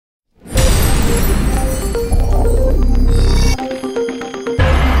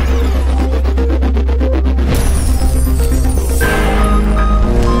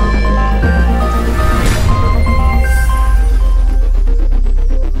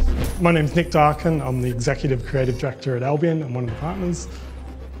My name's Nick Darken. I'm the Executive Creative Director at Albion. I'm one of the partners.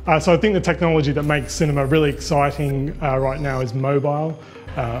 So I think the technology that makes cinema really exciting right now is mobile.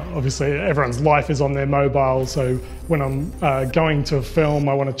 Obviously everyone's life is on their mobile, so when I'm going to a film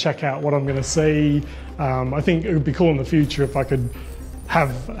I want to check out what I'm going to see. I think it would be cool in the future if I could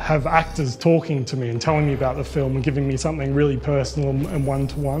have actors talking to me and telling me about the film and giving me something really personal and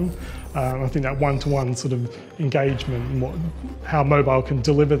one-to-one. I think that one-to-one sort of engagement and how mobile can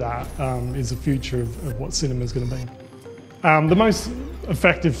deliver that is the future of what cinema is going to be. The most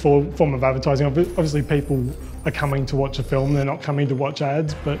effective form of advertising, obviously people are coming to watch a film, they're not coming to watch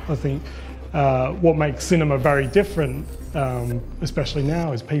ads, but I think what makes cinema very different, especially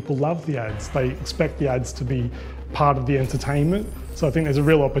now, is people love the ads. They expect the ads to be part of the entertainment. So I think there's a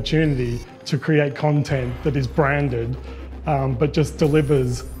real opportunity to create content that is branded, but just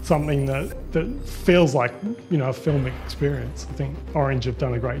delivers something that feels like, you know, a filmic experience. I think Orange have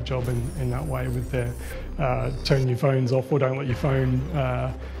done a great job in that way with their turn your phones off or don't let your phone,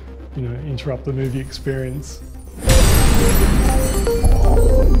 you know, interrupt the movie experience.